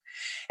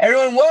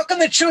Everyone, welcome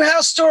to True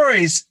House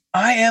Stories.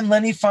 I am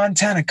Lenny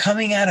Fontana,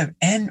 coming out of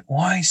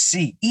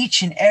NYC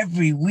each and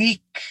every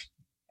week.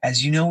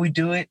 As you know, we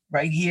do it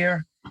right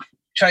here.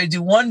 Try to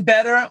do one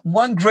better,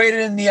 one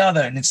greater than the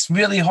other. And it's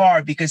really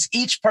hard because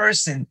each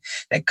person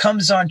that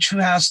comes on True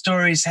House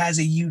Stories has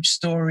a huge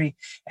story.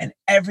 And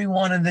every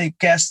one of the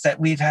guests that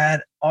we've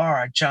had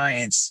are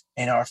giants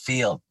in our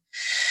field.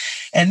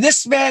 And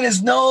this man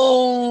is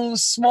no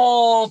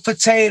small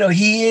potato.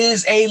 He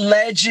is a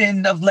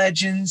legend of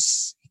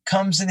legends. He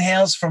comes and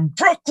hails from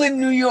Brooklyn,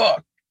 New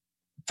York.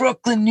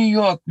 Brooklyn, New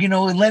York. You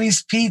know,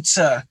 Lenny's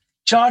Pizza.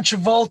 John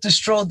Travolta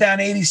strolled down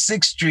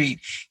 86th Street.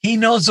 He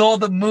knows all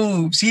the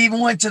moves. He even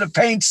went to the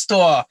paint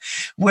store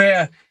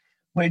where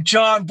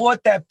John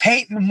bought that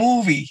paint in the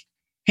movie.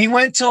 He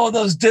went to all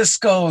those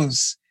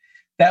discos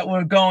that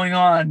were going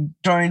on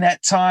during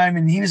that time.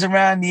 And he was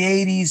around the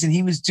 80s and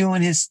he was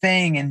doing his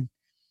thing. And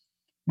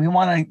we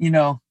want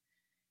to,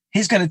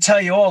 he's going to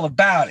tell you all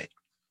about it.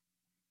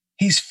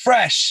 He's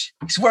fresh.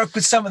 He's worked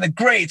with some of the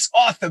greats,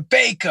 Arthur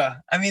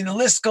Baker. I mean, the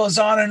list goes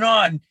on and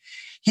on.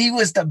 He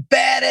was the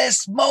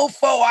baddest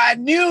mofo I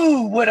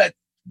knew with a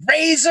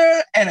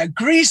razor and a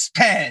grease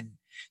pen.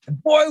 The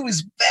boy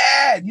was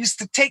bad. Used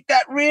to take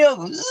that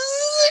reel,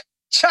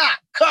 chop,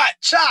 cut,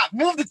 chop,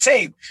 move the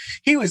tape.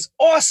 He was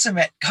awesome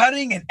at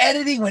cutting and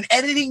editing when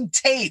editing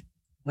tape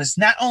was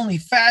not only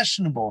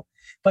fashionable,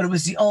 but it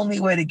was the only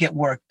way to get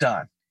work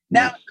done.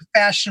 Now it's a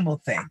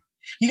fashionable thing.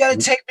 You got a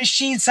tape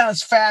machine,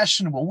 sounds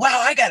fashionable. Wow,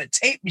 I got a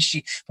tape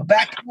machine. But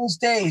back in those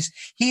days,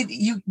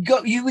 you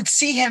would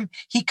see him,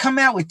 he'd come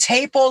out with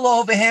tape all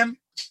over him.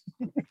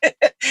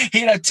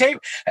 Tape.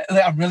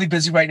 I'm really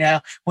busy right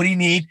now. What do you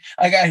need?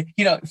 I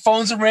got,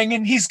 phones are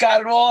ringing. He's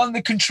got it all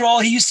under control.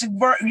 He used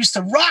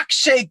to rock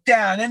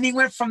Shakedown. And he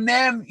went from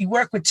there. He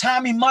worked with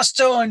Tommy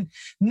Musto and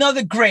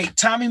another great,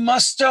 Tommy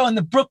Musto and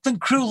the Brooklyn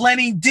Crew,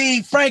 Lenny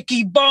D,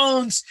 Frankie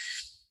Bones.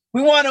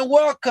 We want to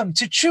welcome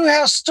to True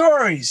House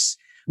Stories,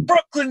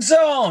 Brooklyn's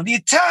own, the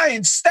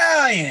Italian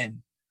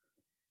stallion,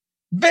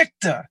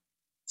 Victor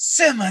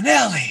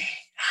Simonelli.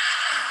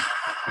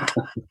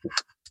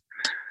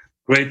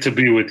 Great to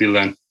be with you,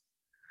 Len.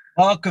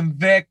 Welcome,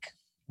 Vic.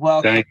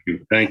 Welcome.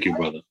 Thank you,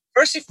 brother.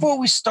 First, before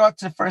we start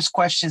to the first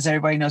questions,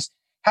 everybody knows,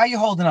 how you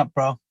holding up,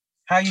 bro?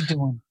 How you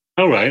doing?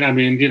 All right. I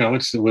mean,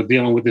 we're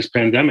dealing with this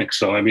pandemic,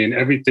 so I mean,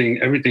 everything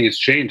has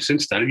changed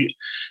since then.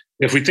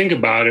 If we think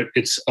about it,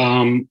 it's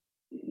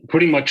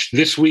pretty much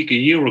this week a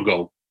year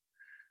ago,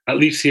 at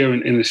least here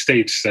in the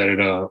States, that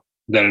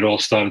it all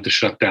started to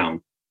shut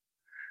down.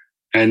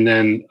 And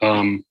then,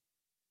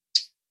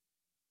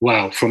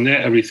 wow, from there,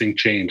 everything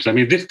changed. I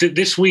mean,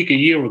 this week a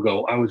year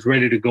ago, I was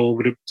ready to go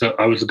over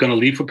I was going to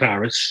leave for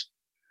Paris.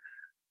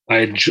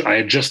 I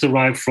had just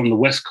arrived from the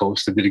West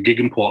Coast. I did a gig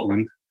in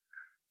Portland.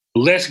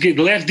 The last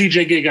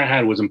DJ gig I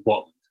had was in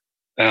Portland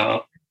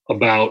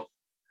about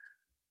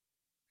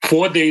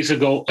 4 days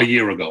ago, a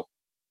year ago.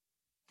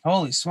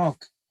 Holy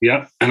smoke.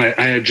 Yeah. And I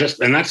had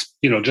and that's,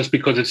 just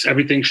because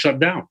everything shut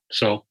down.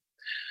 So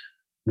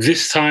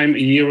this time a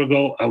year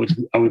ago, I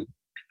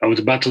was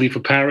about to leave for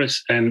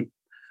Paris, and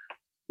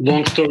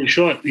long story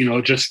short,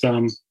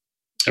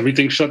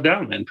 everything shut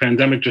down, and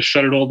pandemic just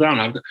shut it all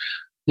down.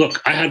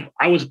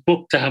 I was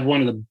booked to have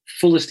one of the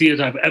fullest years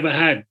I've ever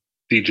had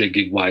DJ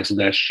gig wise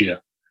last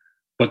year,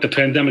 but the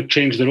pandemic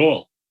changed it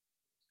all.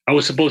 I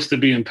was supposed to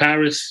be in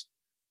Paris,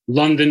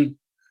 London,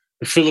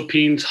 the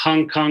Philippines,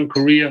 Hong Kong,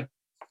 Korea,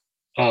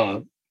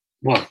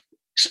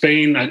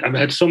 Spain. I've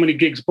had so many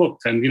gigs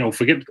booked, and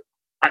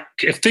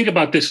think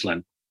about this,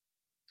 Len.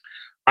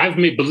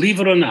 Believe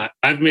it or not,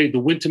 I've made the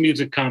Winter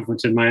Music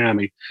Conference in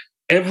Miami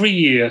every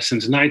year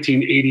since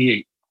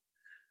 1988,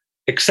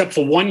 except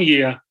for 1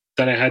 year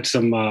that I had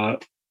some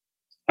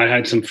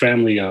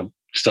family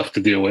stuff to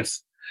deal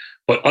with.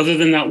 But other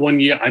than that 1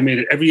 year, I made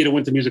it every year to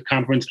Winter Music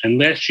Conference, and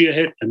last year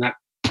hit, and that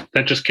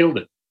just killed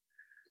it.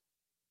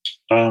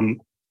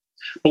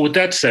 But with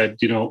that said,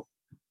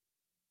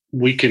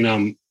 we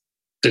can.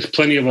 There's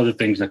plenty of other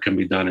things that can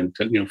be done,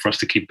 and for us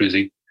to keep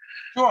busy.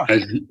 Sure.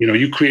 As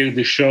you created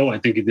this show, I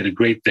think you did a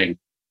great thing.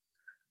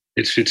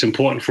 It's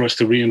important for us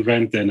to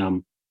reinvent,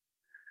 and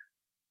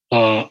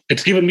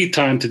it's given me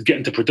time to get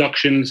into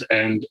productions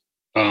and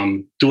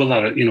do a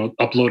lot of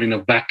uploading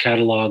of back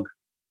catalog.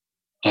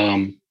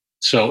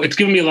 So it's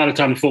given me a lot of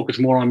time to focus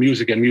more on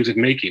music and music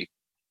making.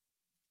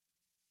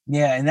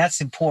 Yeah, and that's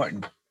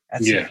important.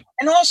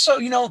 And also,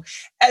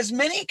 as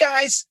many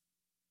guys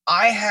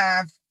I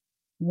have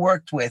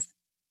worked with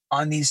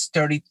on these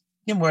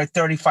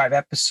 35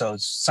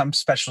 episodes, some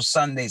special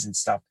Sundays and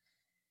stuff.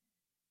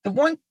 The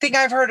one thing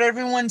I've heard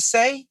everyone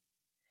say,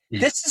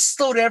 this has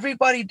slowed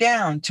everybody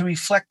down to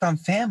reflect on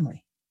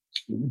family.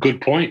 Good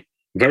point.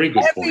 Very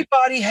good point.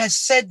 Everybody has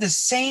said the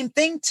same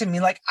thing to me.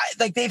 Like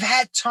they've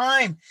had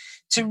time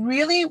to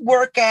really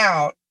work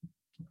out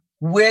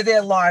where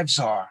their lives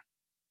are.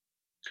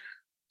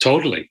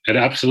 Totally. And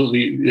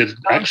absolutely. It's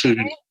actually,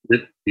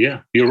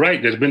 you're right.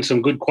 There's been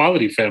some good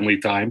quality family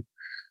time.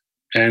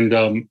 And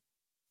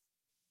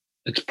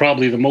it's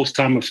probably the most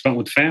time I've spent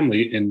with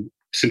family in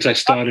since I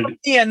started.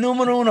 Yeah,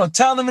 numero uno.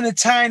 Tell them in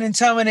Italian and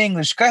tell them in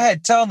English. Go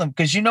ahead, tell them,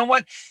 because you know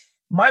what,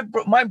 my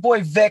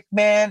boy Vic,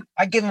 man,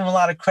 I give him a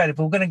lot of credit.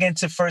 But we're gonna get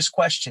into the first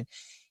question.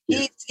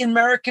 He's an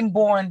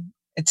American-born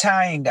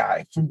Italian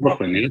guy from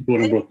Brooklyn. Yeah,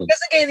 born in Brooklyn. It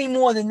doesn't get any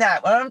more than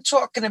that. When I'm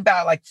talking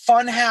about like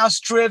funhouse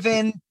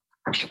driven,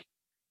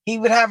 he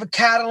would have a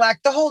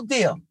Cadillac, the whole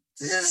deal.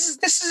 This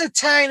is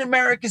Italian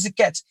American as it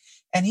gets.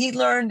 And he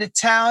learned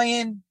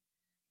Italian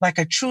like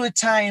a true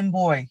Italian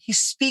boy. He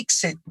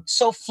speaks it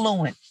so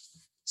fluent,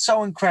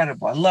 so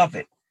incredible. I love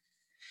it.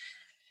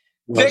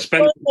 Well, Vic,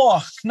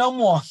 no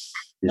more.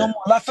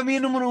 La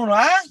famiglia numero uno,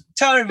 huh?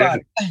 Tell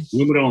everybody.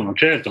 Numero uno,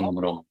 certo,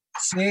 numero uno.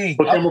 Sì.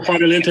 Possiamo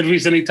fare le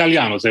interviste in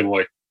italiano se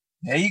vuoi.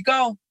 There you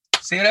go.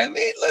 See what I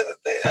mean?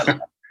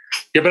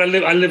 Yeah, but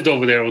I lived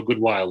over there a good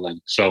while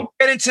then. So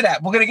We're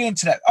gonna get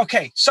into that.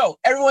 Okay, so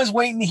everyone's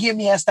waiting to hear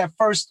me ask that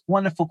first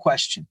wonderful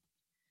question.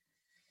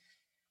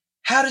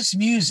 How does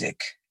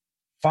music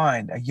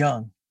find a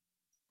young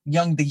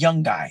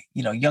guy,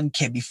 young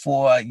kid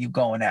before you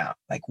going out?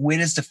 Like, where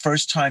does the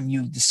first time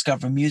you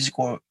discover music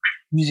or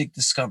music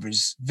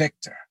discovers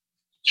Victor?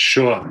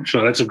 Sure.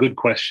 That's a good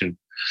question.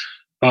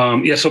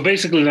 So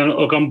basically,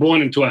 look, I'm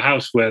born into a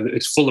house where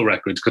it's full of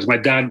records because my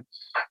dad,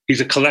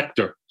 he's a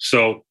collector.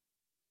 So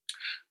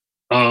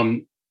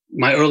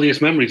my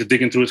earliest memories are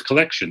digging through his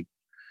collection.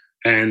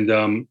 And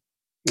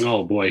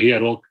oh boy, he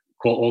had all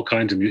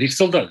kinds of music. He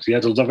still does. He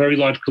has a very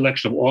large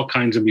collection of all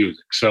kinds of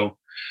music. So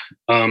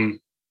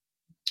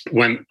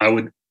when I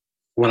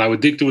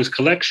would dig through his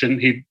collection,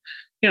 he'd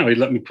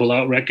let me pull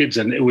out records,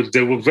 and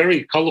they were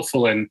very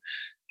colorful and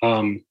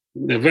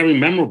they're very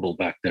memorable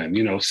back then.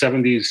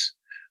 70s,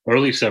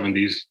 early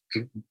 70s,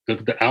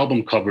 the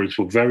album covers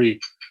were very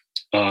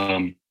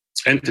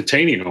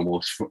entertaining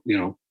almost for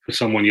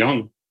someone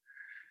young.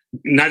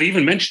 Not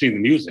even mentioning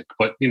the music,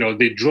 but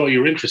they draw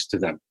your interest to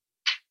them.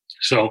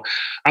 So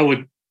I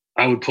would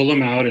pull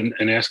him out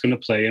and ask him to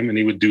play him, and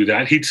he would do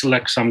that. He'd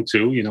select some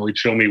too. He'd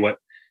show me what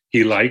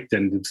he liked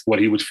and what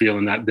he was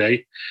feeling that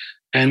day.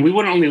 And we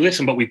wouldn't only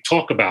listen, but we'd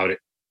talk about it.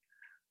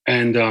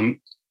 And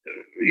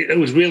it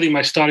was really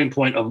my starting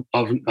point of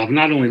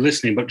not only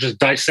listening, but just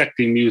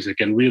dissecting music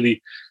and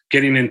really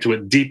getting into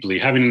it deeply,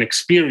 having an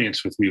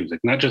experience with music,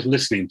 not just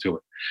listening to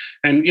it.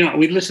 And,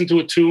 we'd listen to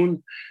a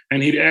tune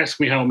and he'd ask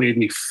me how it made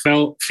me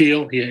feel.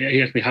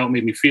 He asked me how it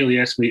made me feel. He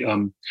asked me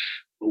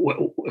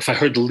if I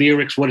heard the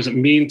lyrics, what does it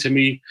mean to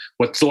me?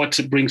 What thoughts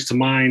it brings to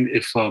mind?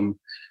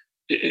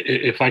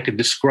 If I could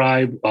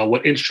describe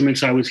what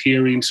instruments I was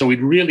hearing. So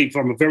he'd really,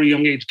 from a very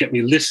young age, get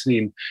me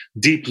listening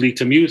deeply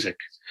to music.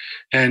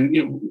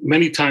 And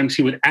many times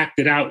he would act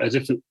it out as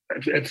if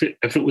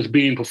it was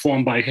being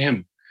performed by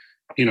him.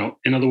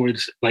 In other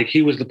words, like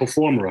he was the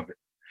performer of it.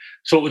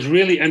 So it was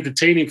really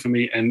entertaining for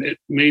me, and it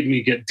made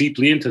me get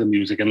deeply into the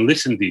music and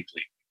listen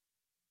deeply.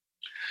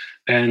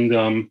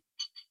 And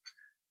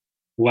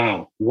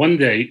wow, one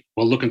day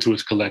while looking through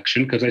his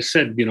collection, because I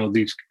said,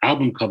 these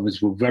album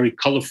covers were very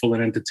colorful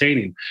and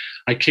entertaining,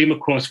 I came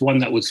across one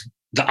that was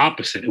the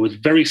opposite. It was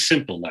very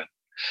simple then.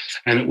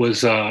 And it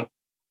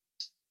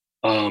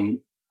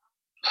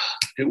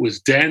was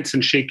Dance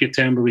and Shake Your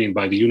Tambourine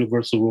by the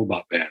Universal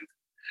Robot Band.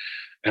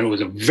 And it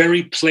was a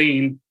very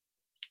plain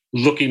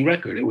looking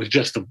record. It was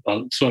just a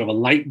sort of a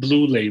light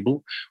blue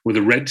label with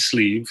a red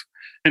sleeve.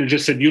 And it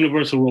just said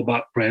Universal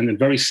Robot Band in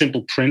very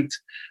simple print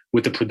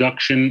with the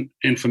production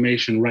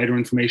information, writer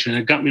information.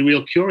 And it got me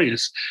real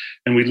curious.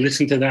 And we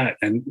listened to that.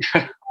 And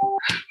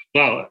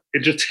wow, it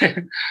just,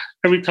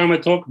 every time I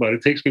talk about it,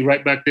 it takes me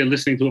right back there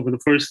listening to it for the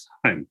first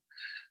time.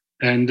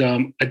 And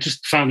I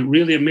just found it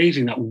really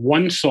amazing that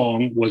one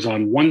song was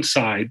on one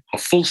side, a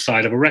full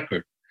side of a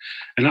record.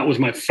 And that was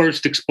my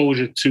first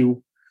exposure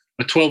to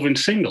a 12-inch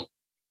single.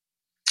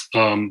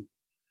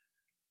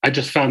 I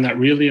just found that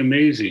really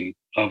amazing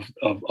of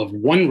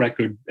one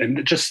record, and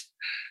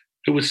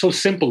it was so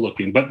simple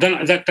looking. But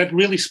then that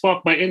really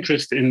sparked my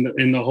interest in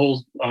the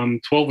whole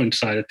 12-inch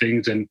side of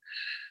things, and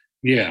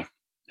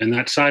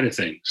that side of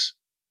things.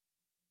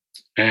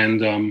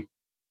 And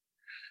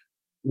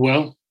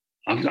well,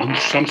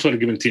 I'm sort of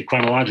giving it to you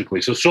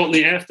chronologically. So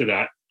shortly after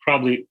that,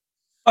 probably.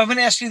 I'm going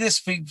to ask you this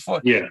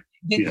before. Yeah.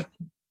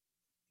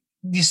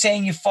 You're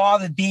saying your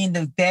father being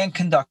the band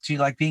conductor,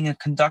 like being a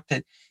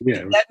conductor. Yeah.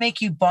 Did that make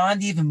you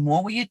bond even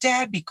more with your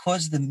dad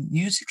because of the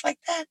music like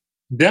that?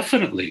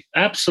 Definitely.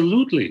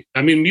 Absolutely.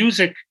 I mean,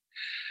 music,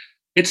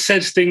 it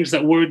says things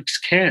that words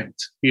can't.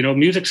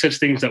 Music says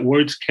things that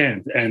words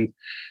can't. And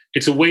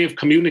it's a way of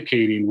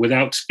communicating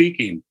without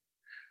speaking.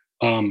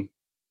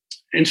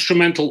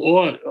 Instrumental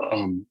or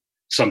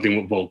something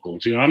with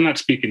vocals. I'm not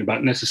speaking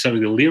about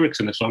necessarily the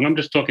lyrics in the song. I'm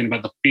just talking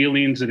about the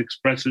feelings it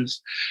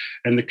expresses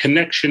and the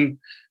connection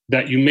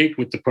that you make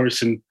with the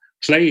person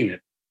playing it.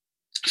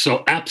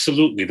 So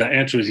absolutely, the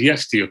answer is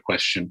yes to your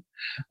question.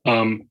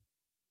 And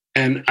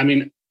I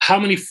mean, how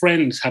many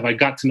friends have I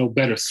got to know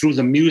better through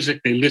the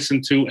music they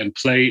listen to and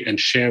play and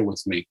share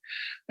with me?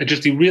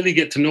 You really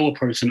get to know a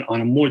person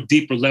on a more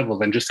deeper level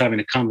than just having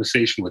a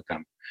conversation with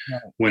them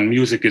when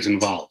music is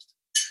involved.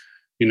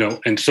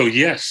 And so,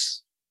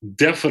 yes,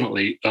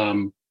 definitely.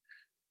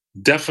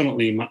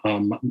 definitely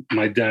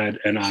my dad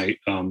and I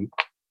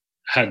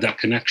had that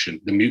connection,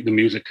 the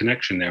music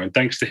connection there. And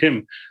thanks to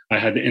him, I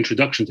had the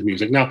introduction to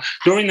music. Now,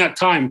 during that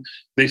time,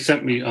 they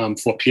sent me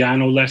for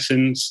piano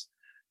lessons.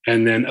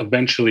 And then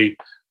eventually,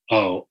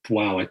 I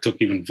took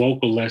even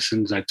vocal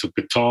lessons. I took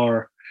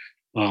guitar.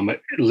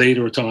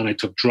 Later on, I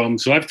took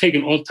drums. So I've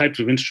taken all types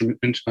of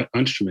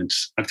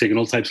instruments. I've taken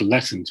all types of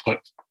lessons,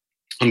 but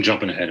I'm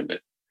jumping ahead a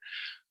bit.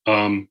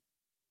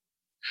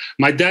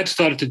 My dad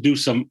started to do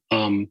some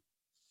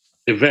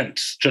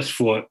events just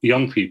for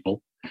young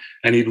people,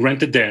 and he'd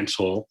rent a dance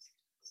hall,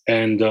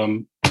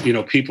 and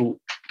people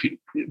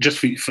just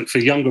for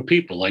younger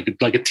people, like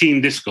a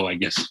teen disco, I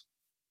guess,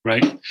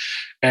 right?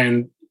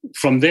 And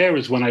from there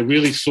is when I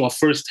really saw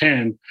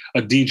firsthand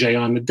a DJ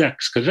on the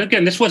decks. Because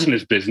again, this wasn't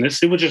his business;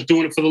 he was just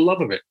doing it for the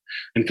love of it,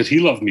 and because he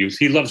loved music,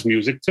 he loves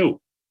music too.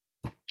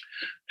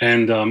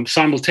 And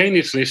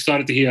simultaneously, I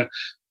started to hear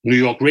New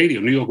York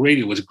radio. New York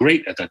radio was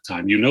great at that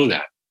time. You know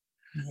that.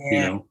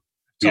 Yeah.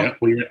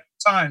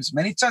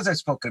 Many times I've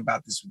spoken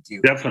about this with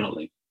you.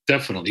 Definitely.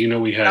 You know,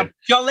 we had.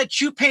 I'll let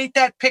you paint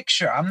that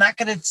picture. I'm not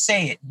going to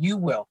say it. You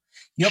will.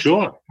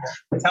 Sure.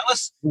 Tell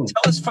us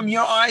from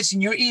your eyes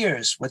and your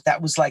ears what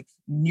that was like.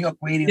 New York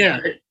radio. Yeah.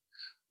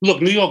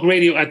 Look, New York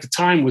radio at the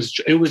time was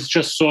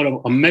just sort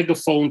of a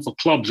megaphone for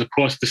clubs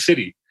across the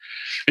city.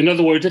 In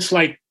other words, it's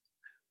like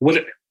what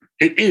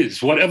it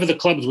is. Whatever the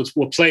clubs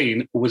were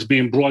playing was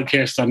being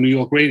broadcast on New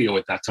York radio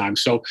at that time.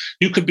 So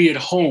you could be at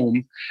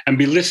home and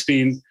be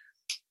listening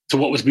to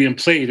what was being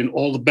played in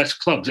all the best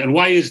clubs. And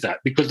why is that?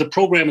 Because the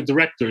program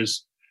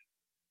directors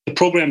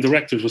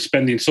were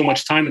spending so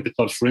much time at the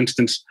clubs. For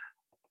instance,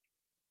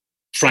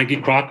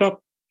 Frankie Crocker,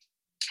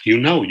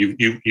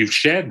 you've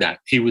shared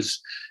that. He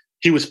was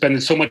spending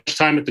so much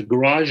time at the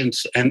Garage and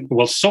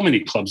so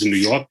many clubs in New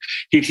York.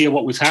 He'd hear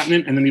what was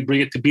happening, and then he'd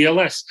bring it to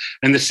BLS.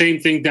 And the same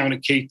thing down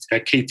at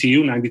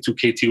KTU, 92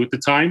 KTU at the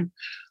time.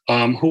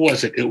 Who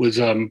was it? It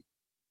was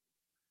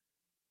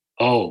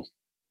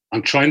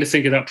I'm trying to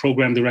think of that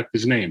program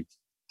director's name.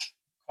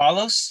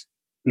 Carlos?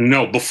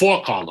 No,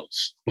 before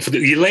Carlos.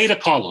 Later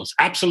Carlos,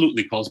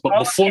 absolutely Carlos, but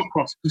before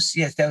Carlos.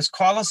 Yes, that was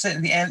Carlos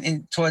at the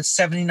end towards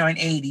 79,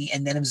 80,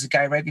 and then it was the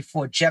guy right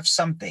before, Jeff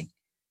something.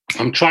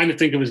 I'm trying to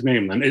think of his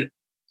name then.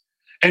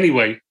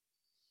 Anyway,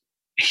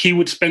 he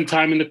would spend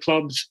time in the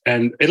clubs,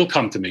 and it'll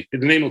come to me. The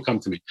name will come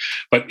to me.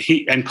 But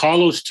and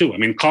Carlos too. I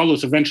mean,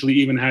 Carlos eventually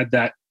even had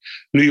that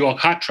New York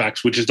Hot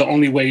Tracks, which is the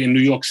only way in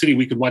New York City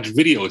we could watch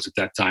videos at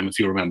that time, if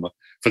you remember,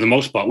 for the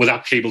most part,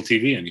 without cable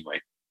TV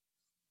anyway.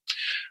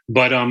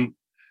 But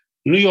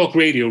New York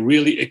radio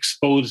really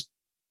exposed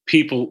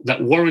people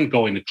that weren't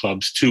going to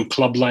clubs to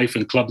club life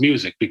and club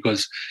music,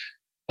 because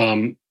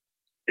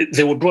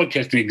they were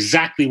broadcasting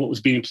exactly what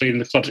was being played in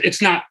the clubs.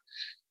 It's not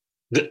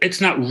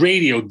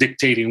radio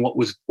dictating what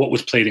was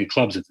played in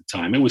clubs at the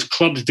time. It was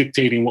clubs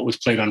dictating what was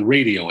played on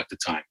radio at the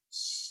time,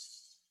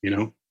 you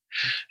know?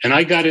 And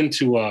I got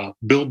into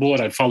Billboard.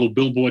 I'd follow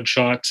Billboard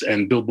charts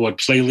and Billboard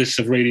playlists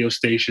of radio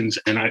stations.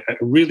 And I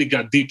really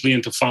got deeply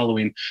into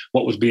following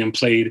what was being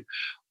played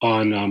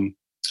on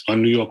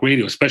New York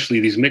radio, especially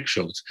these mix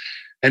shows.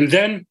 And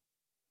then,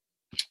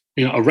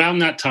 around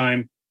that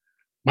time,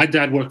 my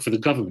dad worked for the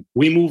government.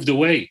 We moved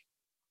away.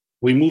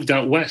 We moved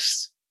out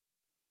west.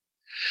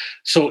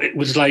 So it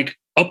was like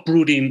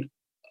uprooting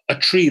a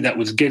tree that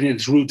was getting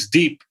its roots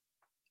deep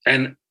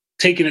and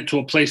taking it to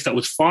a place that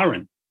was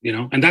foreign,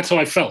 and that's how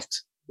I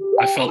felt.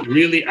 I felt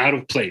really out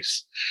of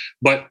place.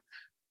 But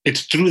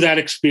it's through that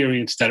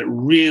experience that it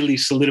really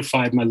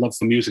solidified my love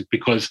for music,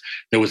 because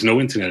there was no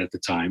internet at the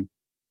time.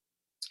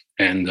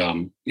 And,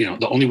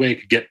 the only way I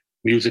could get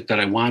music that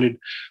I wanted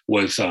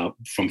was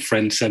from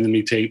friends sending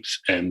me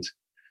tapes and,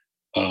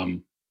 or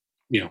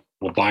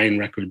buying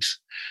records.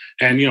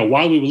 And,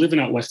 while we were living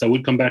out west, I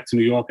would come back to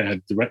New York. I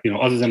had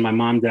other than my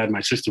mom, dad,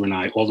 my sister, and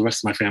I, all the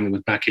rest of my family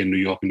was back here in New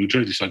York and New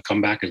Jersey. So I'd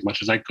come back as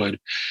much as I could,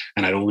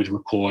 and I'd always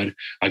record.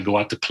 I'd go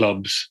out to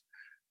clubs,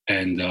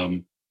 and,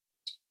 I'd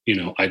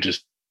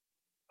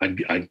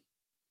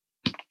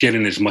get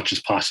in as much as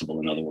possible,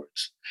 in other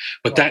words.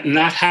 But that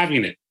not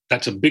having it,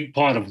 that's a big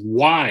part of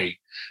why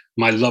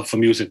my love for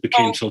music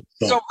became so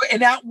strong. So,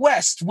 and out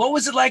west, what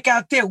was it like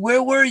out there?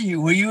 Where were you?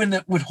 Were you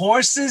with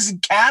horses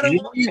and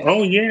cattle?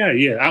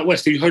 Yeah. Out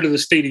west, you heard of the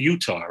state of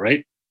Utah,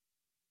 right?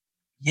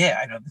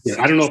 Yeah, I know.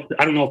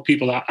 I don't know if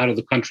people out of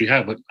the country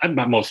have, but I'm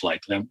not most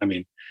likely. I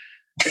mean,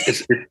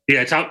 it's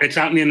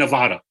out near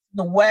Nevada.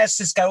 The west,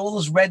 it's got all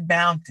those red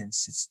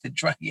mountains. It's the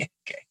dry. Yeah,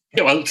 okay.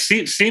 Yeah, well,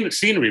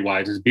 scenery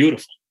wise, it's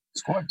beautiful.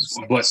 It's gorgeous.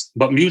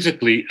 But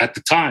musically, at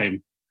the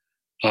time,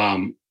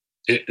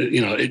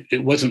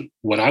 it wasn't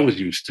what I was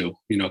used to,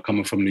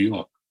 coming from New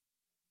York.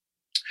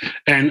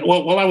 And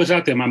while I was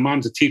out there, my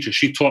mom's a teacher.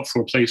 She taught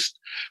for a place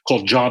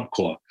called Job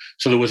Corps.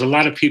 So there was a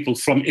lot of people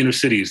from inner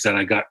cities that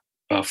I got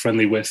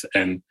friendly with,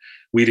 and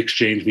we'd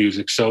exchange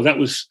music. So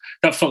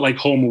that felt like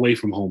home away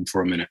from home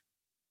for a minute.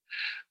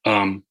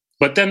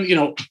 But then,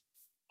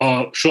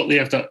 shortly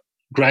after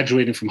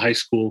graduating from high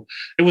school,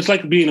 it was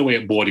like being away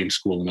at boarding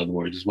school, in other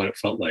words, is what it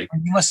felt like.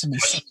 You must have been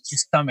sick to your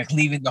stomach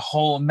leaving the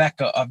whole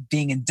mecca of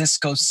being in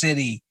Disco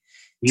City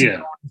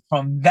Yeah.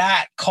 From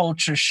that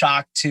culture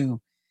shock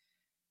to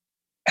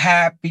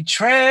happy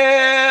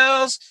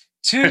trails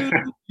to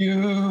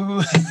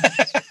you.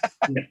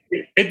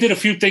 It did a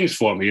few things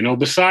for me,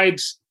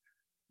 besides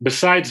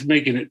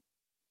making it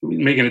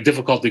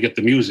difficult to get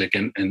the music,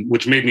 and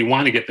which made me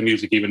want to get the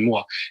music even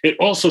more. It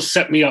also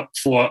set me up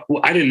for,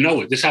 well, I didn't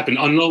know it. This happened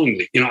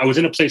unknowingly. I was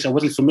in a place I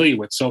wasn't familiar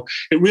with. So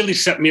it really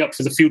set me up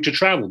for the future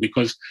travel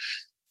because,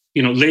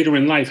 later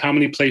in life, how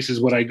many places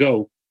would I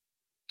go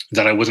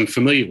that I wasn't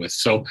familiar with?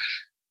 So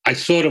I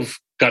sort of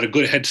got a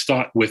good head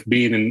start with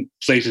being in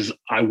places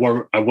I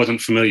wasn't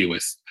familiar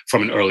with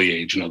from an early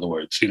age, in other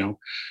words,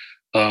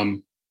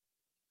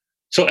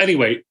 So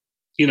anyway,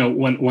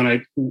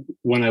 when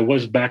I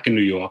was back in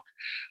New York,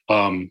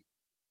 I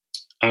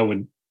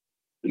would.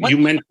 You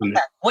mentioned it.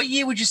 What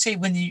year would you say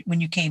when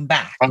you came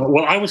back?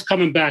 Well, I was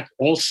coming back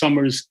all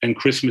summers and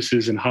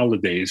Christmases and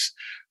holidays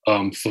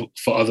for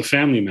other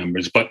family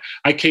members, but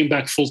I came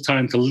back full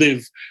time to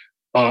live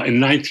in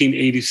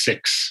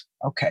 1986.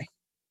 Okay.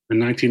 In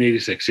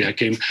 1986, yeah, I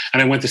came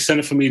and I went to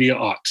Center for Media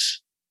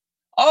Arts.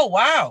 Oh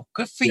wow,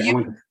 good for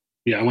you.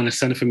 I went to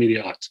Center for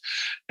Media Arts,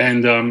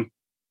 and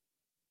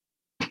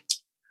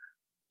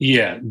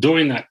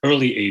during that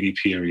early 80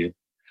 period,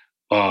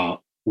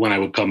 when I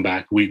would come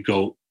back, we'd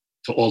go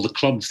to all the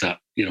clubs that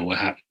were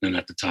happening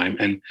at the time.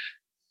 And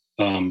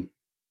let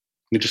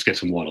me just get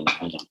some water.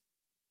 Hold on.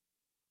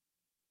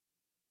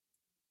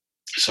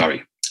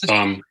 Sorry.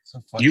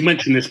 You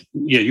mentioned this.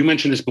 Yeah, you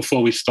mentioned this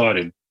before we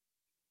started.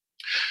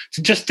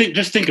 So just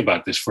think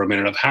about this for a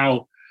minute of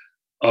how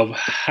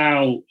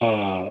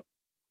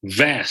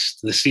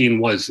vast the scene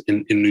was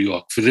in New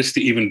York for this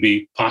to even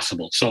be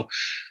possible. So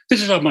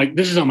this is on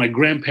my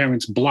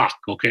grandparents' block.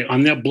 Okay,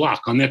 on their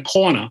block, on their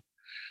corner.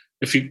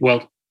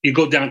 You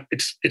go down.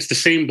 It's the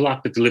same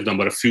block that they lived on,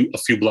 but a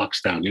few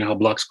blocks down. You know how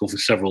blocks go for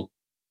several.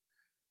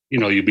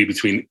 You'd be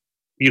between.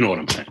 You know what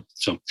I'm saying.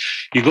 So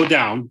you go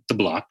down the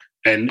block,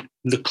 and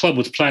the club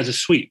was Plaza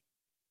Suite.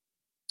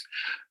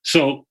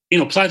 So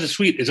Plaza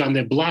Suite is on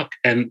their block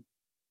and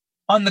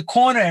on the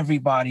corner.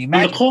 Everybody,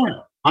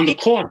 on the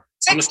corner.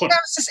 6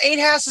 houses, 8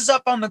 houses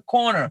up on the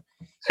corner.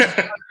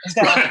 It's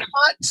got a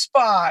hot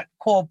spot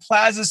called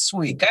Plaza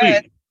Suite. Go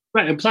ahead.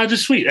 Right, and Plaza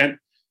Suite. And,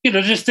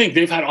 just think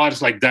they've had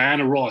artists like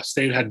Diana Ross.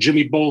 They had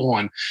Jimmy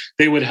Bohorn.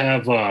 They would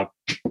have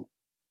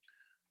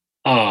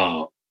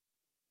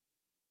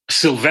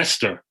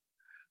Sylvester.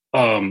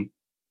 And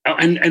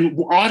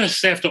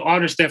artists after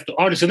artist after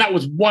artist. And that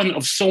was one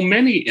of so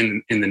many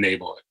in the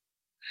neighborhood.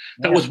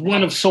 That was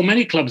one of so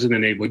many clubs in the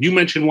neighborhood. You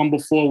mentioned one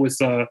before with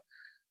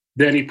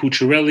Danny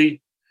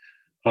Pucciarelli.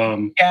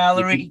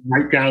 Gallery.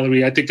 Night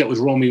Gallery. I think that was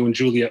Romeo and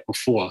Juliet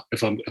before,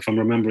 if I'm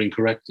remembering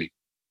correctly.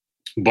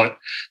 But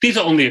these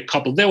are only a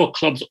couple. There were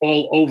clubs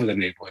all over the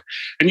neighborhood.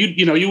 And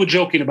you were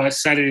joking about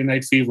Saturday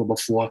Night Fever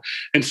before,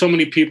 and so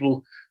many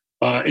people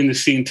in the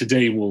scene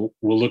today will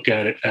look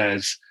at it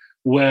as,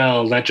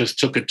 well, that just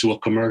took it to a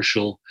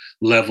commercial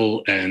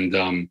level, and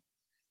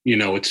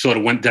it sort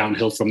of went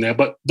downhill from there.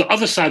 But the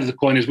other side of the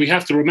coin is we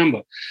have to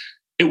remember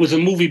it was a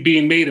movie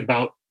being made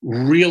about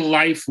real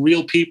life,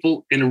 real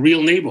people in a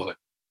real neighborhood.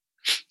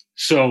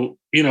 So,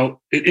 it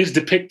is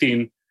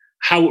depicting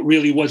how it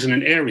really was in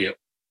an area.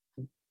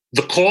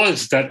 The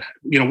cause that,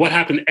 what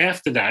happened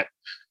after that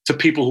to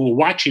people who were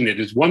watching it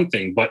is one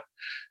thing, but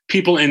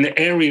people in the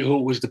area who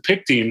it was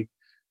depicting,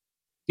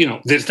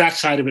 there's that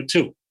side of it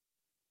too.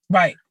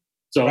 Right.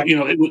 So, right.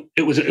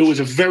 It was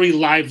a very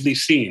lively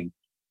scene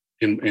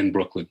in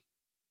Brooklyn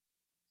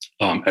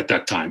at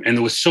that time. And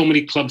there was so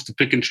many clubs to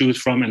pick and choose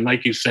from. And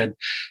like you said,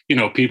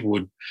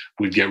 people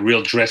would get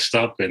real dressed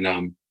up,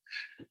 and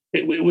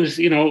it was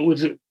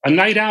a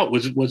night out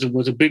was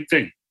a big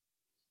thing.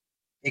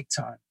 Big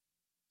time.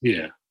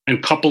 Yeah.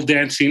 And couple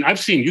dancing. I've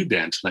seen you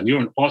dance, Len. You're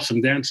an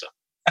awesome dancer.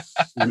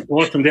 An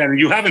awesome dancer.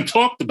 You haven't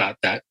talked about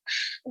that,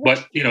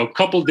 but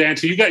couple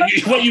dancing.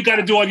 What you got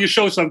to do on your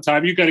show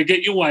sometime. You got to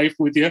get your wife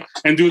with you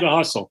and do the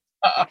hustle.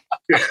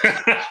 Yeah.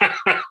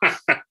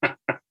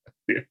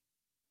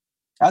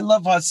 I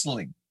love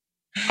hustling.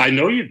 I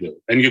know you do,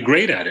 and you're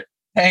great at it.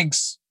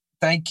 Thanks.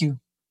 Thank you.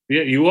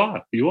 Yeah, you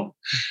are.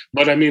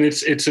 But I mean,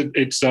 it's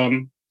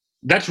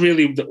that's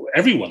really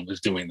everyone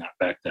was doing that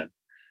back then.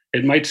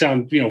 It might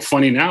sound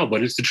funny now,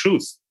 but it's the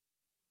truth.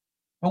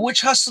 But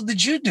which hustle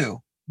did you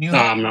do?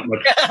 I'm not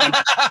much.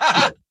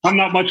 I'm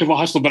not much of a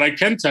hustler, but I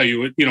can tell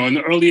you, in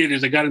the early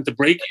 80s, I got into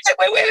breaking.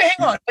 Wait,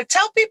 hang on. But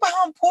tell people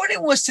how important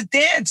it was to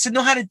dance, to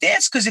know how to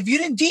dance. Because if you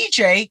didn't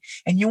DJ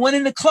and you went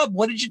in the club,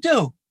 what did you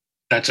do?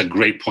 That's a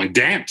great point.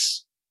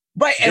 Dance.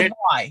 Right. Dance. And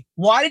why?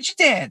 Why did you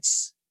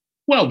dance?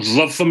 Well,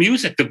 love for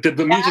music. The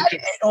music.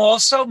 And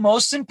also,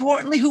 most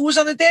importantly, who was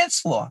on the dance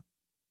floor?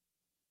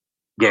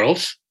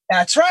 Girls.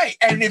 That's right.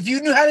 And if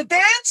you knew how to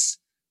dance,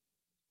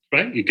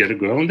 right, you get a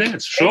girl and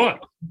dance. Sure.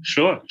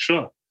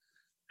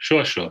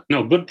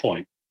 No, good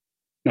point.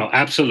 No,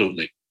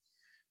 absolutely.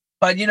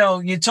 But you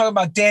talk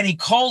about Danny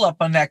Cole up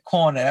on that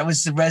corner. That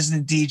was the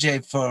resident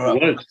DJ for.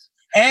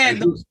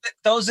 And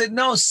those that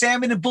know,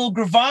 Sammy the Bull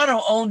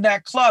Gravano owned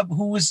that club.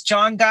 Who was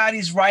John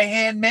Gotti's right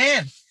hand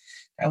man?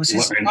 That was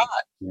his spot.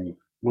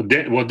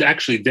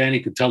 Actually, Danny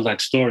could tell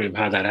that story of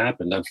how that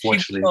happened.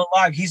 Unfortunately, He's still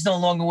alive. He's no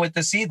longer with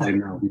us either. I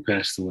know he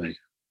passed away.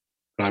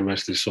 God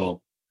rest his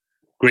soul.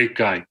 Great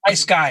guy.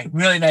 Nice guy,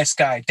 really nice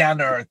guy, down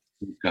to earth.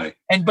 Great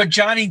guy. But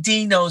Johnny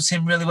D knows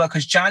him really well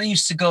because Johnny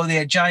used to go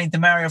there. Johnny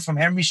DeMario from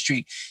Henry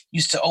Street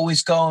used to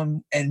always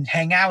go and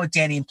hang out with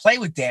Danny and play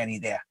with Danny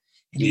there.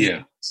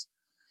 Yeah,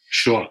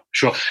 sure.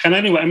 And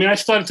anyway, I mean, I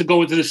started to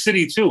go into the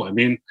city too. I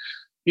mean,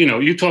 you know,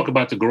 you talk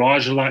about the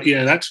garage a lot.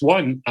 Yeah, that's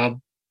one.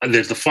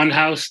 There's the Fun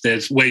House.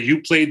 There's where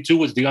you played too,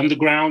 was the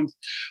Underground.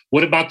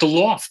 What about the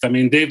Loft? I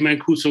mean, Dave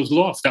Mancuso's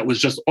Loft. That was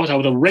just awesome. I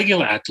was a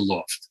regular at the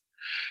Loft.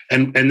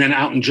 And then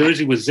out in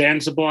Jersey was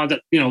Zanzibar.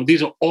 That, you know,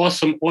 these are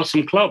awesome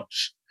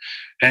clubs.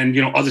 And,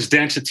 you know, others,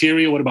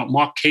 Danceteria. What about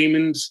Mark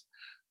Kamen's?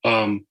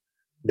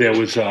 There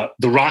was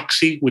the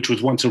Roxy, which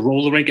was once a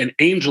roller rink. And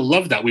Angel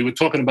loved that. We were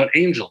talking about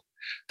Angel.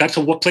 That's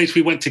what place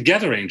we went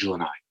together, Angel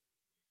and I.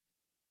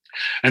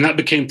 And that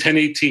became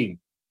 1018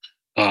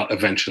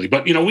 eventually.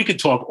 But, you know, we could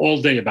talk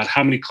all day about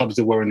how many clubs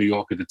there were in New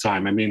York at the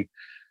time. I mean,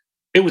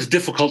 it was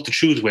difficult to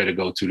choose where to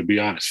go to be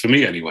honest, for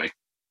me anyway.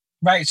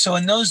 Right. So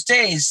in those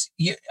days,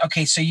 you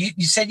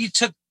said you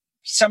took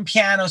some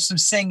piano, some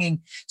singing.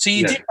 So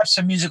you did have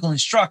some musical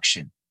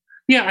instruction.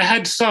 Yeah, I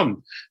had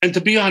some. And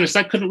to be honest,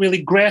 I couldn't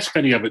really grasp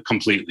any of it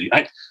completely.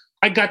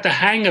 I got the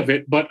hang of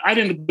it, but I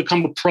didn't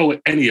become a pro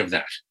at any of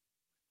that.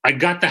 I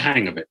got the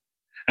hang of it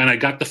and I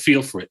got the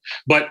feel for it.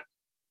 But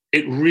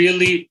it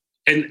really,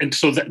 and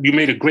so that you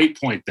made a great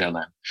point there,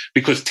 Len,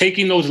 because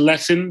taking those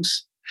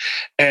lessons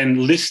and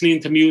listening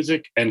to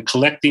music and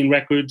collecting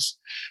records,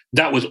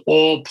 that was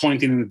all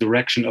pointing in the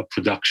direction of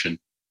production.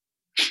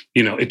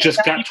 You know, it just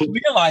got to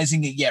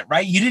realizing it yet,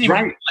 right? You didn't even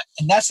realize,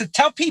 and that's to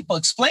tell people,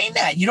 explain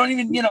that. You don't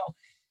even,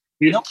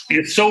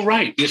 You're so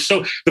right.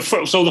 So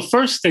the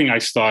first thing I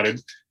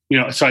started, you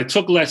know, so I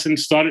took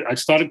lessons, I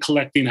started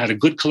collecting, had a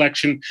good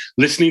collection,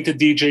 listening to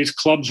DJs,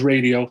 clubs,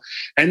 radio,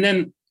 and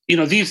then, you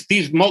know,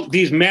 these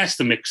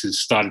master mixes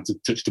started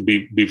to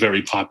be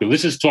very popular.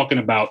 This is talking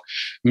about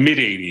mid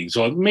 80s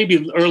or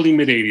maybe early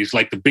mid 80s,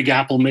 like the Big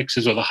Apple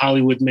mixes or the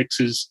Hollywood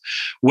mixes,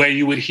 where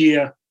you would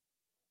hear,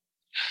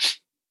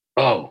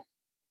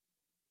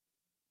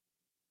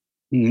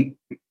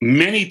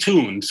 many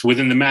tunes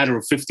within the matter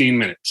of 15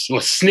 minutes,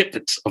 or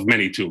snippets of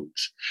many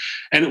tunes.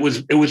 And it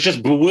was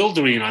just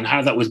bewildering on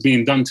how that was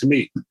being done to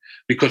me,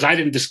 because I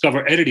didn't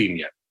discover editing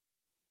yet.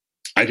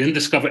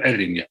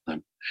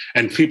 Then.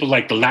 And people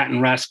like the Latin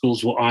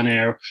Rascals were on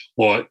air,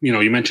 or, you know,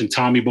 you mentioned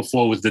Tommy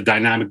before, was the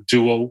Dynamic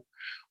Duo,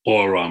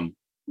 or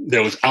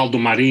there was Aldo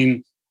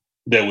Marin,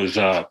 there was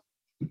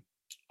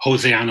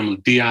Jose Animal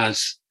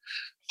Diaz,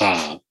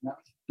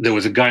 there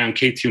was a guy on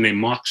KTU named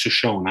Mark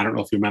Shoshone. I don't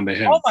know if you remember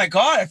him. Oh my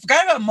God, I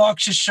forgot about Mark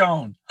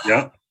Shoshone.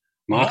 Yeah,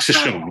 Mark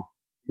Shoshone,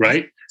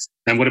 right?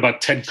 And what about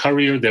Ted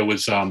Currier? There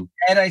was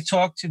Ed I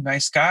talked to,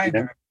 nice guy.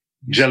 Yeah.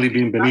 Jelly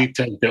Bean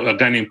Benitez, a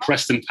guy named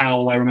Preston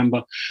Powell, I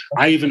remember.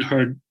 I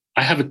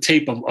have a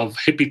tape of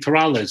Hippie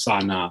Torales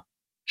on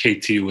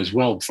KTU as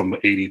well from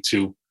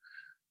 82.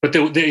 But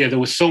there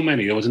was so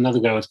many. There was another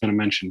guy I was going to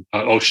mention.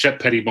 Shep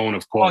Pettibone,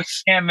 of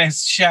course. Oh, yeah,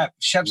 Miss Shep.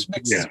 Shep's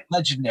mix is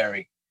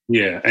legendary.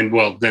 Yeah, and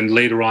well, then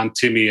later on,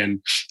 Timmy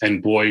and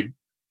Boyd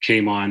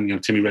came on. You know,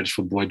 Timmy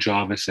Regisford, Boyd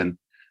Jarvis, and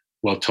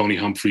well, Tony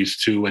Humphries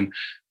too. And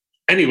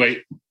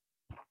anyway,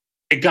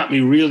 it got me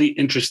really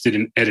interested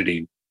in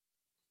editing.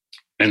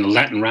 And the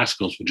Latin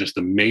Rascals were just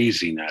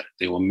amazing at it.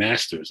 They were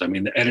masters. I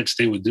mean, the edits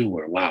they would do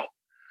were wow.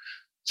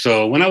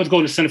 So when I was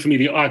going to Center for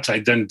Media Arts, I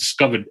then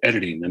discovered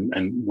editing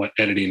and what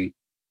editing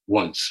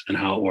was and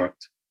how it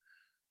worked.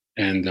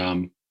 And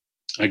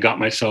I got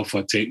myself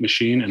a tape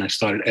machine and I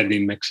started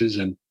editing mixes.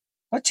 And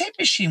what tape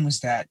machine was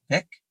that,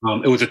 Vic?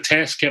 It was a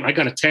Tascam. I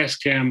got a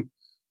Tascam.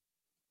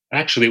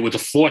 Actually, it was a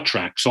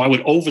 4-track, so I would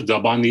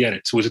overdub on the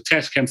edits. It was a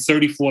Tascam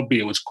 34B.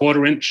 It was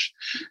 1/4 inch,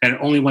 and it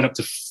only went up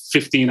to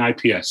 15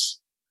 IPS.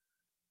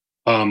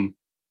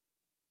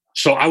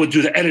 So I would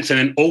do the edits and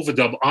then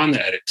overdub on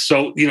the edits.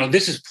 So, you know,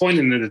 this is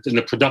pointing in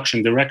the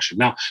production direction.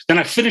 Now, then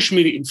I finished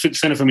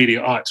Center for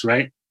Media Arts,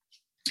 right?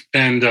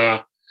 And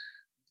I'm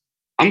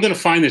going to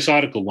find this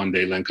article one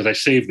day, Len, because I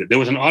saved it. There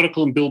was an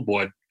article in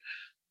Billboard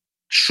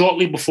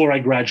shortly before I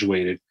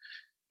graduated,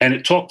 and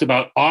it talked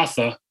about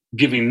Arthur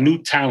giving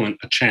new talent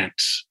a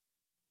chance.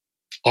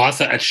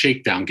 Arthur at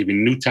Shakedown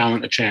giving new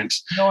talent a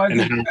chance. I thought you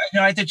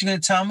were going to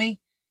tell me?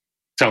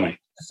 Tell me.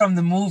 From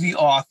the movie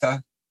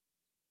Arthur,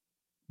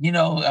 you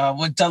know,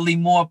 what Dudley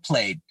Moore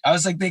played. I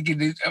was like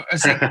thinking,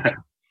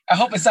 I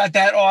hope it's not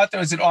that Arthur.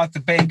 Is it Arthur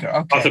Baker?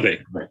 Okay. Arthur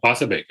Baker. Right.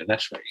 Arthur Baker.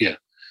 That's right. Yeah.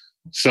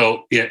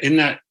 So yeah, in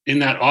that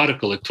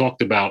article, it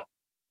talked about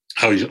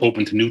how he's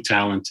open to new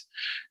talent,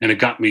 and it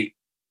got me.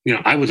 You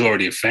know, I was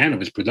already a fan of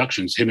his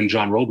productions. Him and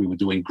John Roby were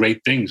doing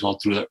great things all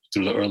through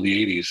the early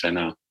 '80s.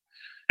 And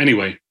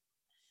anyway,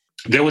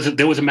 there was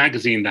a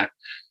magazine that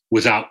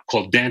was out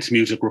called Dance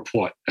Music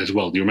Report as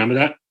well. Do you remember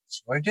that?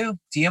 Sure I do.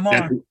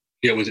 DMR.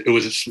 Yeah, it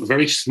was a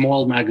very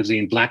small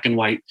magazine, black and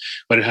white,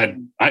 but it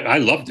had I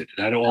loved it.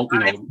 It had all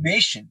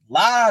information,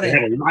 it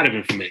had a lot of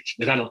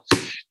information. It had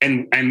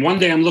and one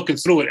day I'm looking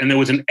through it, and there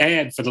was an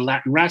ad for the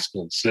Latin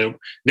Rascals. So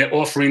they're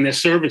offering their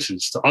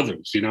services to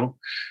others,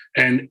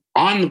 and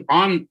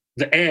on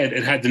the ad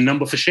it had the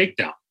number for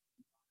Shakedown.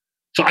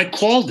 So I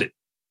called it,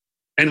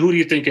 and who do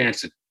you think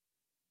answered?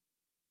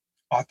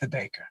 Arthur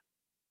Baker.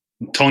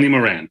 Tony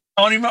Moran.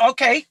 Tony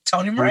Moran.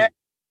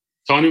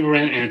 Tony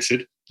Moran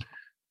answered,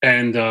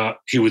 and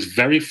he was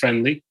very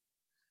friendly.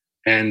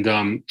 And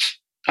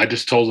I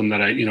just told him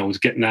that I was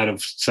getting out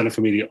of Center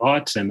for Media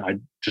Arts, and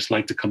I'd just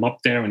like to come up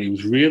there. And he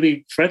was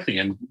really friendly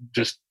and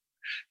just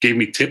gave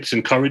me tips,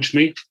 encouraged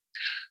me.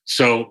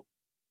 So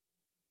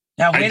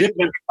now,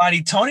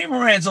 everybody, Tony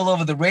Moran's all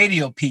over the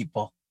radio,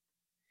 people.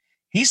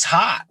 He's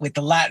hot with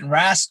the Latin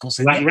Rascals.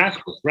 Latin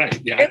Rascals, right?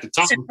 Yeah, at the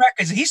top.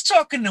 Records. He's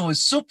talking to a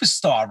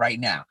superstar right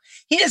now.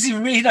 He doesn't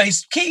even really know.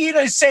 He's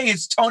saying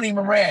it's Tony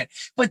Moran.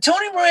 But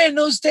Tony Moran in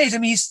those days, I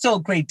mean, he's still a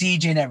great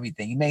DJ and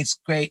everything. He makes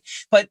great.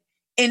 But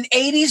in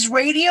 80s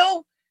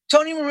radio,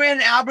 Tony Moran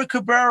and Albert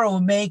Cabrera were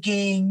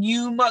making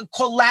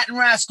called Latin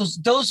Rascals.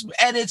 Those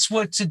edits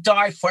were to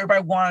die for.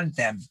 Everybody wanted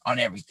them on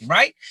everything,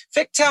 right?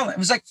 Vic, tell him. It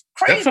was like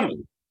crazy.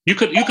 Definitely. You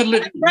could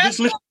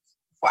listen.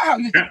 Wow,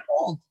 you're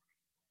old.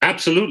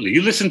 Absolutely.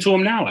 You listen to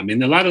them now. I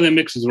mean, a lot of their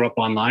mixes are up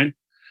online.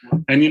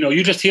 And,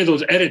 you just hear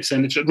those edits.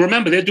 And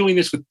remember, they're doing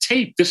this with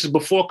tape. This is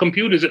before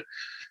computers.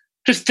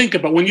 Just think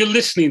about when you're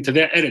listening to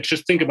their edits,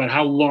 just think about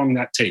how long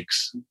that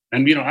takes.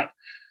 And, I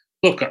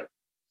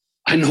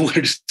know what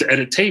it is to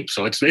edit tape.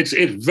 So it's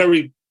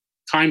very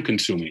time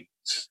consuming.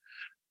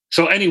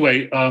 So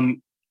anyway,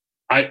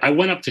 I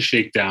went up to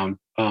Shakedown.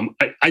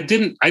 I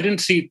didn't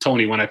see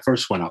Tony when I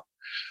first went up.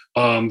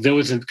 There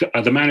was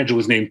the manager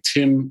was named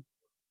Tim.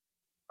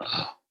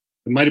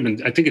 It might have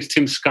been. I think it's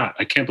Tim Scott.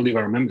 I can't believe I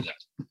remember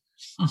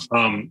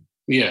that.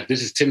 Yeah,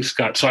 this is Tim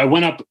Scott. So I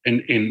went up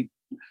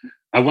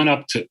I went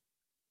up to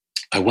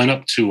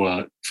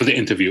for the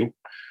interview,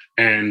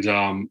 and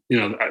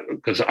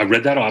because I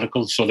read that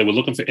article, so they were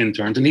looking for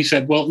interns, and he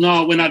said, "Well,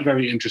 no, we're not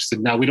very interested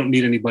now. We don't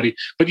need anybody,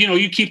 but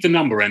you keep the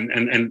number, and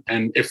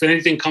if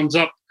anything comes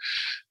up,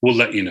 we'll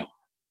let you know."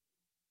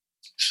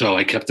 So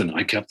I kept the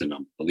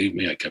number. Believe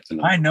me, I kept the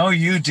number. I know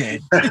you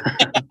did.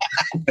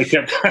 I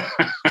kept.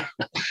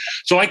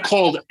 So I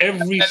called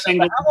every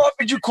single. How often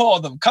did you call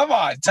them? Come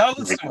on, tell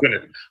us.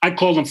 I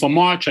called them for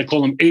March. I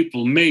called them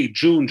April, May,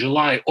 June,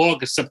 July,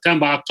 August,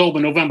 September, October,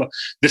 November.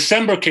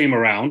 December came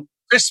around.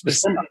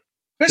 Christmas.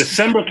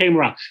 December came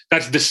around.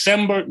 That's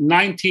December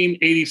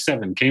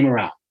 1987 came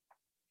around,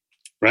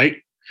 right?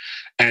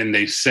 And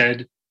they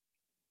said,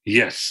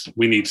 "Yes,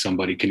 we need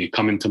somebody. Can you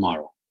come in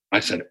tomorrow?"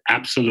 I said,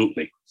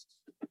 "Absolutely."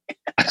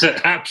 I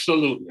said,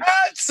 "Absolutely."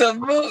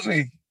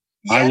 Absolutely.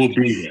 Yes. I will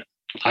be there.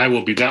 I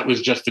will be. That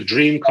was just a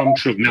dream come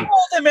true. I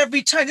call them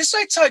every time. This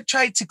is what I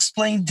tried to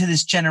explain to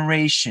this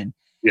generation.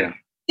 Yeah.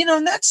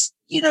 And that's,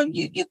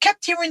 you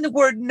kept hearing the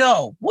word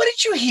no. What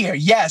did you hear?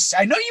 Yes.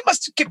 I know you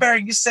must have kept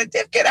hearing. You said,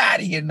 "Get out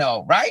of here,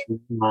 no," right?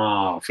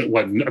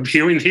 What?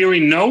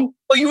 Hearing no?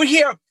 Well, you would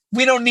hear,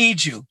 "We don't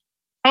need you."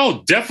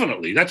 Oh,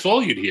 definitely. That's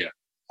all you'd hear.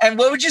 And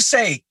what would you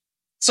say?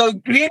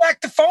 So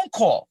reenact the phone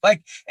call.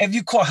 Like if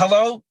you call,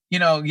 "Hello,"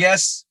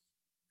 yes.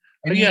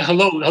 Yeah,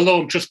 hello.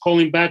 I'm just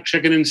calling back,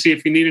 checking in to see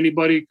if you need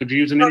anybody. Could you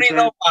use an intern? We don't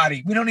need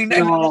nobody. We don't need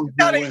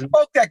nobody. They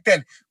spoke back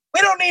then.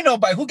 We don't need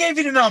nobody. Who gave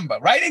you the number,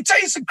 right? They tell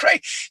you some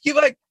crazy. You're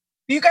like,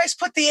 you guys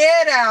put the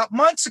ad out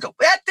months ago.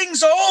 That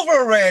thing's over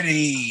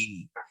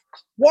already.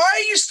 Why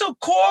are you still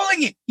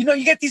calling it?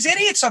 You get these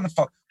idiots on the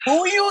phone.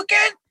 Who are you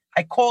again?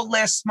 I called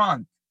last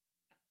month.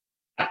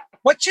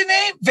 What's your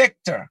name?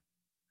 Victor.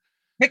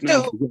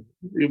 Victor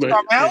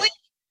O'Malley?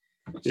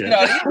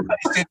 Yeah.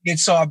 You didn't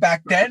saw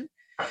back then.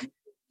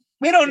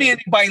 We don't need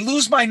anybody.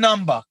 Lose my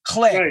number.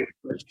 Click. Right.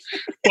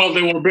 Well,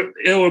 they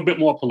were a bit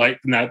more polite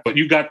than that, but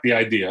you got the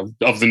idea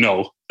of the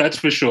no. That's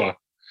for sure.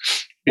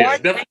 Yeah,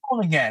 why are you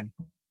calling again?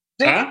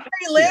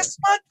 Last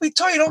month we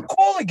told you don't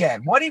call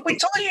again. We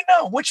told you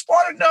no. Which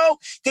part of no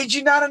did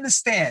you not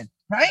understand?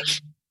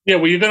 Right? Yeah,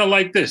 well, you're gonna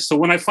like this. So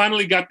when I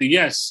finally got the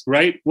yes,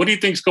 right? What do you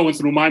think's going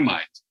through my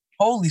mind?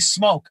 Holy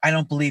smoke! I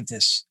don't believe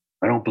this.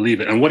 I don't believe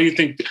it. And what do you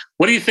think?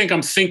 What do you think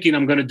I'm thinking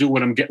I'm going to do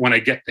when I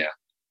get there?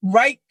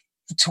 Right,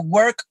 to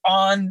work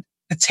on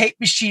the tape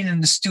machine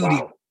in the studio.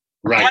 Wow.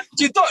 Right. What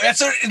you thought?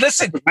 That's what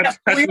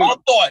we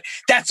all thought.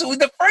 That's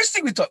the first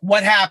thing we thought.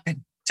 What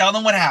happened? Tell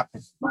them what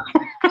happened.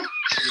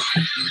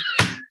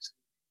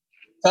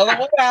 Tell them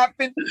what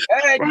happened.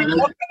 Hey, you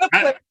walk in the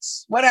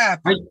place. What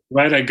happened?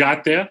 Right, I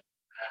got there.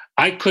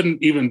 I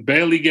couldn't even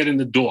barely get in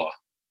the door.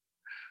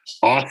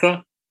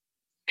 Arthur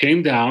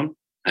came down,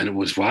 and it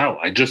was wow.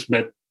 I just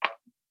met.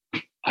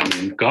 I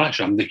mean, gosh,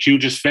 I'm the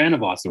hugest fan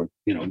of Arthur,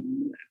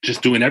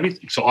 just doing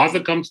everything. So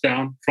Arthur comes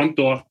down, front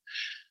door,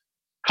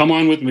 "Come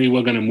on with me,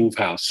 we're going to move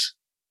house."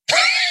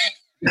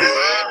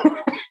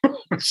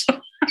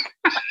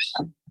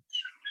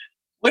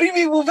 What do you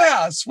mean move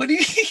house? What do you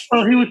mean?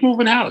 Well, he was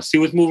moving house. He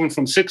was moving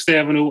from 6th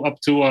Avenue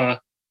up to,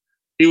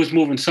 he was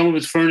moving some of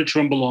his furniture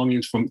and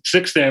belongings from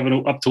 6th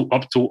Avenue up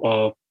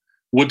to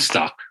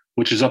Woodstock,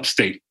 which is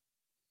upstate.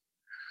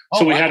 Oh,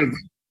 So we wow.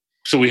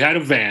 we had a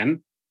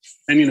van,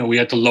 and we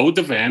had to load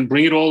the van,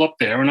 bring it all up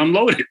there, and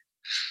unload it.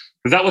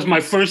 That was my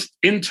first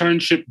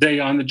internship day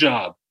on the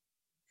job.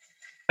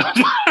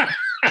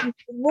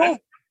 Well,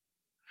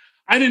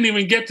 I didn't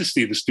even get to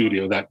see the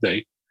studio that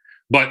day,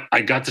 but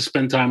I got to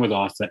spend time with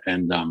Arthur,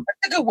 and that's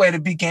a good way to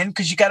begin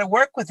because you got to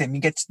work with him.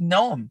 You get to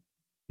know him.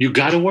 you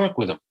got to work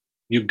with him.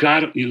 You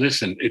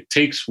listen. It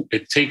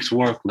takes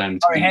work, Len.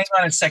 All right, hang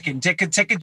on a second. Take a